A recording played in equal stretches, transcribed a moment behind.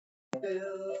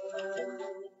Bill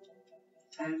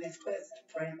and his best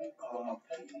friend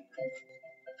Corky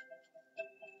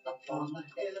up on the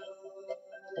hill.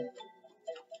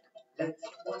 Let's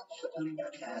watch them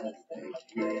as they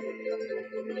play,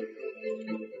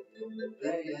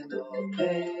 playing all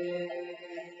day.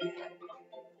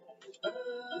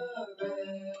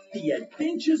 Hooray! The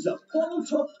Adventures of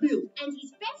Bottle-Top Bill and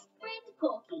his best friend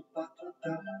Corky.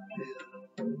 Bottle-Top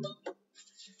Bill.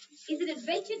 Is it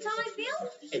adventure time,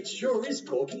 Bill? It sure is,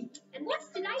 Corky. And what's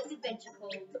today's adventure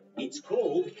called? It's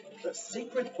called The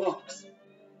Secret Box.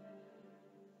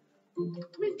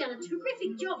 We've done a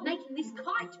terrific job making this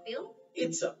kite, Bill.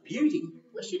 It's a beauty.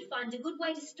 We should find a good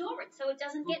way to store it so it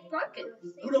doesn't get broken.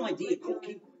 Good idea,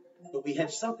 Corky. But we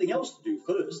have something else to do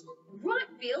first.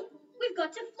 Right, Bill. We've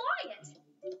got to fly it.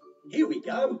 Here we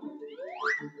go.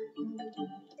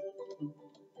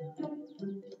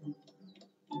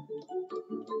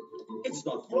 It's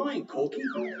not flying, Corky.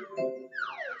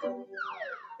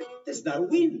 There's no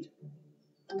wind.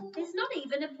 There's not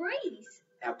even a breeze.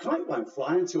 Our kite won't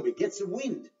fly until we get some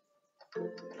wind.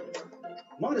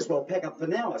 Might as well pack up for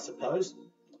now, I suppose.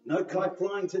 No kite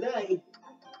flying today.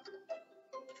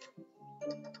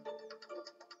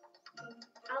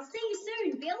 I'll see you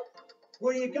soon, Bill.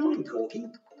 Where are you going, Corky?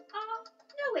 Oh,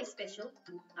 nowhere special.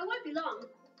 I won't be long.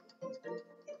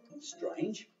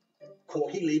 Strange.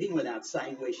 Corky leaving without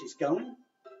saying where she's going?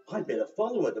 I'd better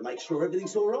follow her to make sure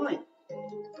everything's all right.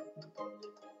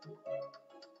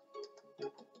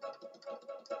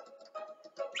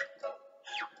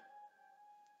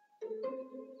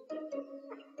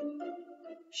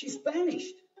 She's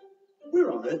vanished.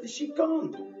 Where on earth has she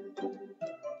gone?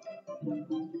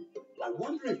 I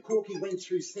wonder if Corky went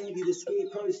through Sandy the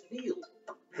Scarecrow's field.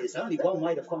 There's only one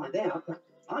way to find out.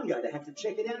 I'm going to have to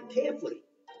check it out carefully.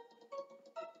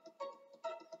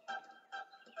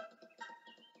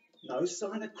 No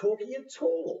sign of Corky at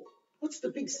all. What's the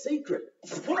big secret?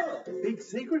 Whoa, big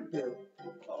secret, Bill.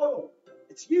 Oh,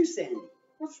 it's you, Sandy.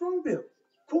 What's wrong, Bill?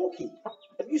 Corky.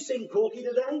 Have you seen Corky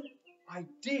today? I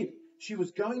did. She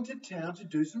was going to town to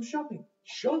do some shopping.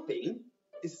 Shopping?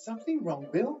 Is something wrong,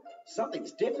 Bill?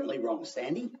 Something's definitely wrong,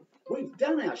 Sandy. We've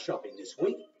done our shopping this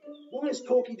week. Why is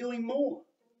Corky doing more?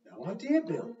 No idea,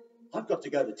 Bill. I've got to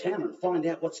go to town and find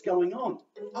out what's going on.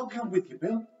 I'll come with you,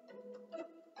 Bill.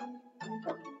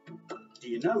 Do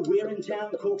you know where in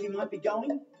town Corky might be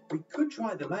going? We could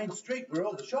try the main street where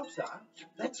all the shops are.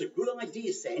 That's a good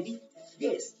idea, Sandy.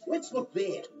 Yes, let's look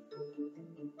there.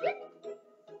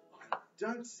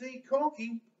 Don't see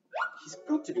Corky. She's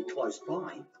got to be close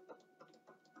by.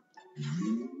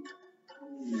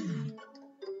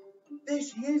 There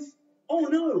she is. Oh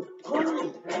no!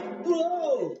 Hide!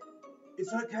 Whoa!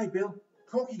 It's okay, Bill.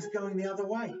 Corky's going the other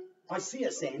way. I see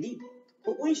her, Sandy.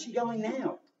 But where's she going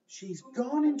now? She's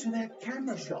gone into that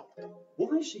camera shop.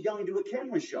 Why is she going to a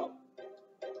camera shop?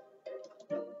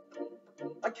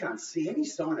 I can't see any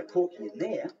sign of Corky in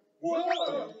there.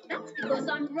 Whoa! That's because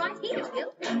I'm right here,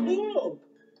 Bill. Whoa!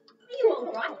 Are you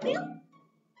all right, Bill?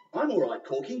 I'm all right,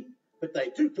 Corky, but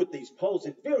they do put these poles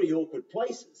in very awkward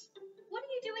places. What are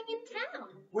you doing in town?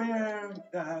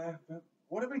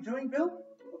 What are we doing, Bill?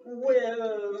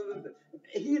 We're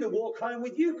here to walk home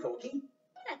with you, Corky.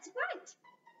 That's great.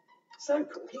 So,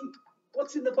 Corky,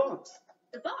 what's in the box?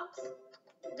 The box?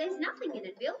 There's nothing in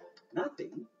it, Bill.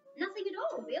 Nothing? Nothing at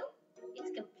all, Bill.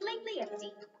 It's completely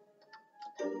empty.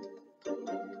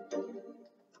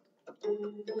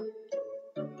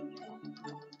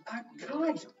 A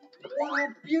kite! What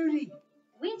a beauty!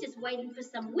 We're just waiting for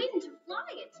some wind to fly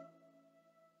it.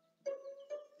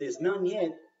 There's none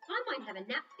yet. I might have a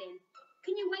nap then.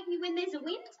 Can you wake me when there's a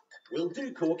wind? Will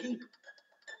do, Corky.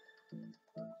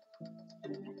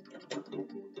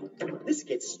 This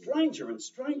gets stranger and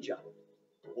stranger.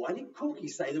 Why did Corky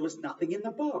say there was nothing in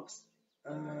the box?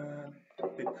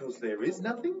 Because there is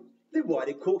nothing? Then why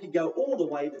did Corky go all the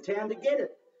way to town to get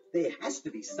it? There has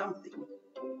to be something.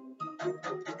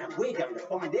 And we're going to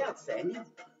find out, Sandy.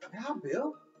 How,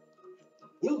 Bill?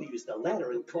 We'll use the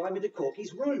ladder and climb into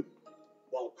Corky's room.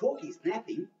 While Corky's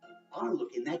napping, I'll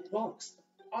look in that box.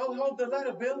 I'll hold the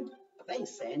ladder, Bill.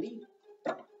 Thanks, Sandy.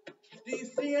 Do you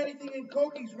see anything in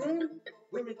Corky's room?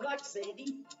 We're in luck,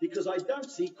 Sandy, because I don't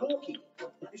see Corky.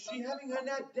 Is she having her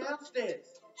nap downstairs?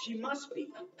 She must be.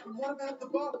 And what about the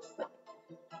box?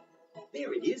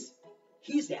 There it is.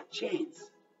 Here's our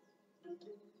chance.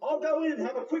 I'll go in and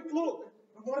have a quick look.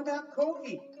 And what about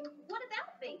Corky? What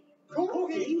about me?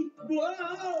 Corky? Whoa!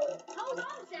 Hold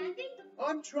on, Sandy.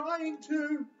 I'm trying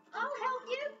to. I'll help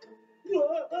you.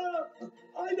 Whoa!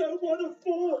 I don't want to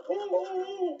fall.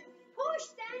 Oh! Push,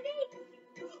 Sandy.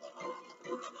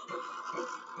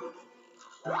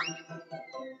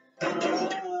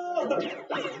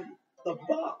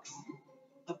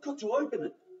 to open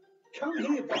it. Come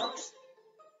here, box.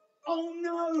 Oh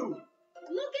no!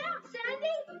 Look out,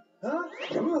 Sandy! Huh?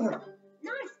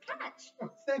 Nice catch. Oh,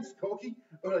 thanks, Corky,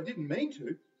 but I didn't mean to.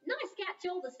 Nice catch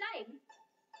all the same.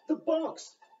 The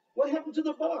box! What happened to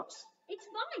the box? It's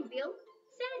fine, Bill.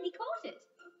 Sandy caught it.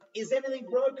 Is anything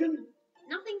broken?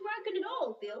 Nothing broken at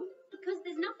all, Bill, because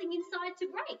there's nothing inside to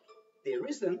break. There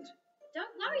isn't.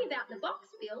 Don't worry about the box,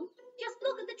 Bill. Just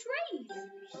look at the trees.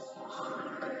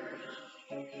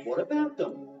 What about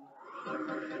them?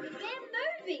 They're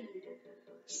moving.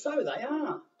 So they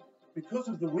are. Because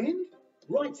of the wind?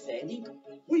 Right, Sandy.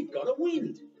 We've got a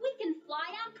wind. We can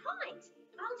fly our kite.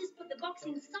 I'll just put the box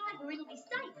inside where it'll be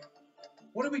safe.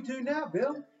 What do we do now,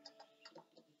 Bill?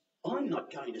 I'm not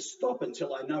going to stop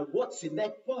until I know what's in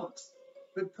that box.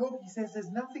 But Corky says there's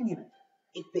nothing in it.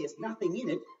 If there's nothing in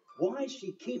it, why is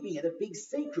she keeping it a big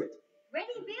secret?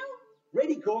 Ready, Bill?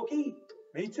 Ready, Corky?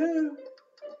 Me too.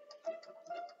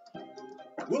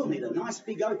 We'll need a nice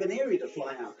big open area to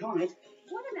fly our kite.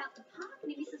 What about the park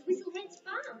near Mrs. Whistlehead's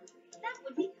farm? That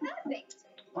would be perfect.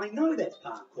 I know that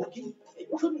park, Corky. It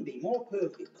couldn't be more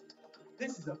perfect.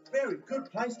 This is a very good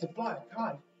place to fly a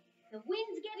kite. The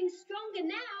wind's getting stronger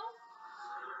now.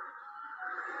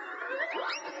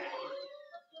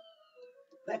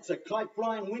 That's a kite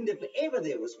flying wind if ever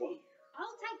there was one.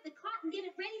 I'll take the kite and get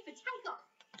it ready for takeoff.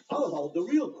 I'll hold the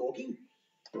reel, Corky.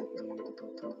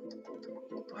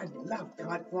 I love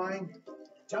kite flying.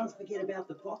 Don't forget about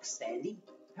the box, Sandy.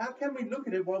 How can we look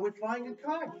at it while we're flying a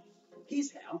kite?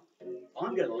 Here's how.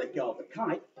 I'm going to let go of the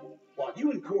kite. While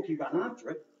you and Corky run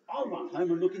after it, I'll run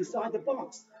home and look inside the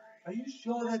box. Are you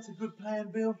sure that's a good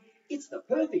plan, Bill? It's the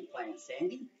perfect plan,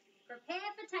 Sandy.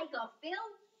 Prepare for takeoff, Bill.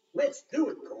 Let's do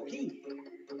it, Corky.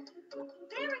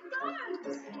 There it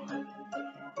goes.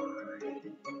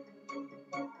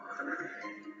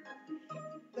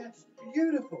 That's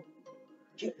beautiful.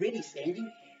 Get ready, Sandy.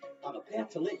 I'm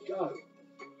about to let go.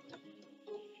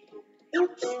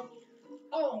 Oops!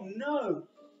 Oh no!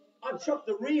 I dropped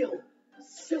the reel.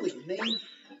 Silly me.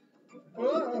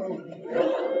 Whoa.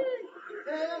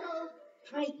 Help!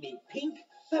 Paint me pink.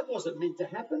 That wasn't meant to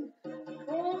happen.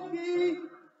 Corky!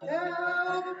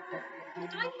 Help!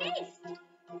 I missed.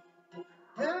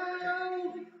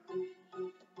 Help!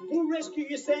 We'll rescue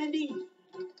you, Sandy.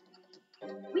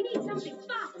 We need something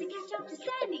fast to catch up to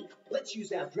Sandy. Let's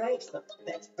use our dragster.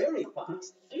 That's very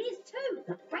fast. It is too.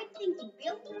 Great thinking,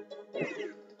 Bill.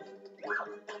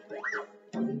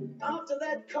 After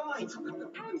that kite.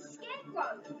 And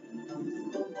Scarecrow.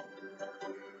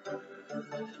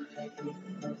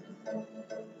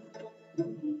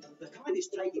 The kite is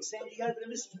taking Sandy over to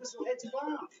Mrs. Whistlehead's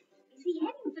farm. Is he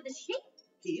heading for the sheep?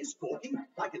 He is, Corky.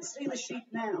 I can see the sheep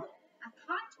now. A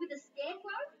kite with a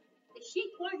scarecrow? The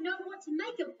sheep won't know what to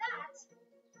make of that.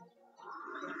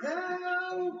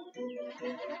 Help!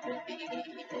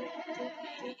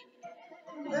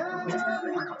 Help!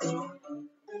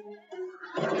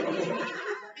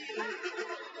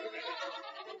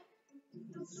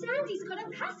 Sandy's got a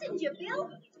passenger, Bill.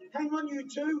 Hang on, you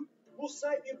two. We'll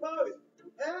save you both.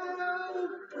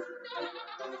 Help!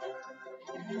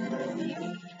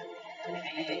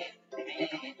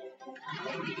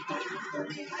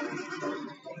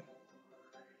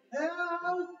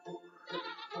 Help!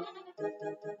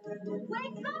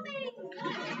 We're coming!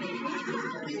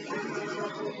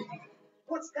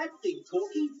 What's that thing,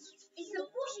 Corky? It's a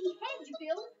bushy hedge,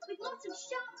 Bill, with lots of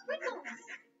sharp prickles.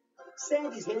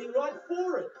 Sandy's heading right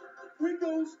for it.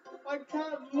 Prickles, I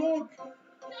can't look.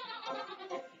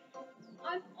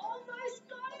 I've almost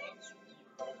got it.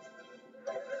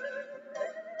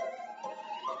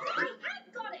 I have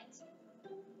got it.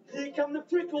 Here come the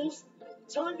prickles.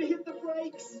 Time to hit the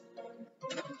brakes.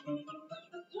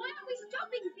 Why are we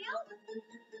stopping, Bill?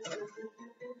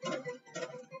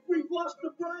 We've lost the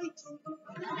brakes.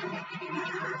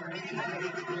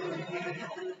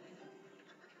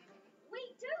 We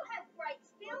do have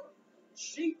brakes, Bill.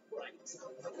 Sheep brakes.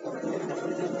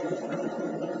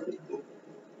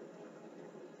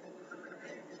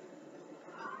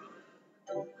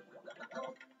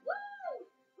 Woo!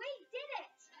 We did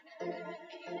it!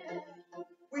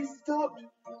 We stopped.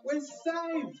 We're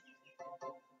saved.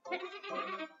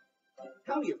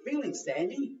 How are you feeling,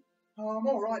 Sandy? Oh, I'm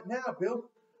all right now, Bill.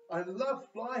 I love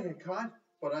flying a kite,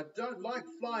 but I don't like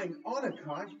flying on a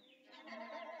kite.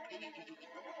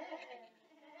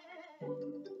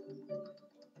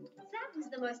 That was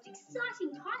the most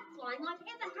exciting kite flying I've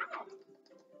ever had.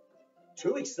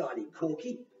 Too exciting,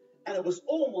 Corky. And it was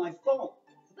all my fault.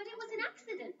 But it was an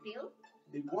accident, Bill.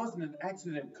 It wasn't an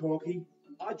accident, Corky.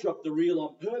 I dropped the reel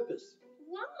on purpose.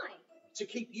 Why? To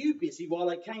keep you busy while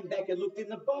I came back and looked in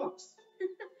the box. The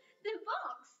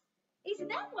box? Is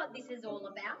that what this is all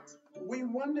about? We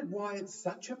wondered why it's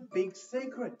such a big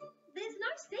secret. There's no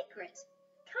secret.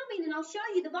 Come in and I'll show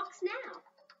you the box now.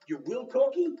 You will,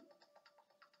 Corky?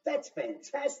 That's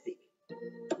fantastic. Go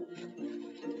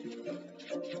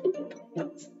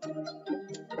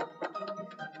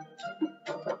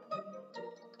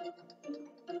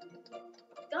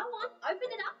on, open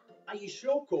it up. Are you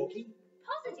sure, Corky?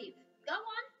 Positive. Go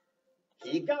on.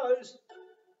 Here goes.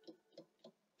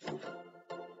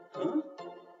 Huh?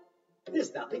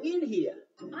 There's nothing in here.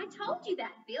 I told you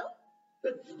that, Bill.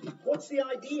 But what's the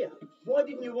idea? Why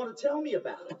didn't you want to tell me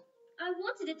about it? I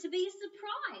wanted it to be a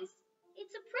surprise.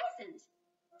 It's a present.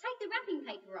 Take the wrapping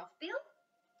paper off, Bill.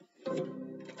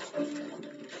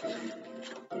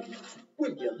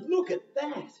 Will you look at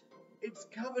that? It's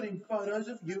covered in photos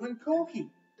of you and Corky.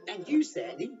 And you,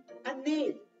 Sandy, and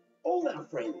Ned, all our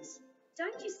friends.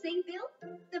 Don't you see, Bill?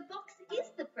 The box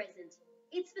is the present.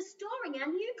 It's for storing our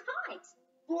new kite.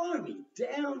 Blow me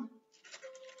down.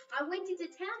 I went into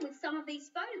town with some of these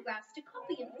photographs to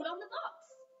copy and put on the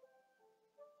box.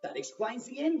 That explains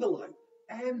the envelope.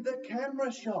 And the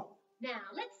camera shot. Now,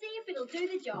 let's see if it'll do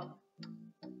the job.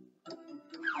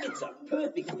 It's a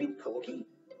perfect fit, Corky.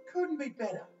 Couldn't be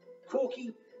better.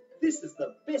 Corky, this is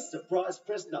the best surprise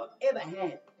present I've ever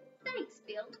had. Thanks,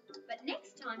 Bill. But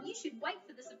next time you should wait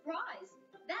for the surprise.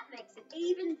 That makes it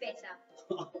even better.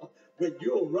 Well,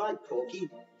 you're right, Corky.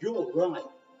 You're right.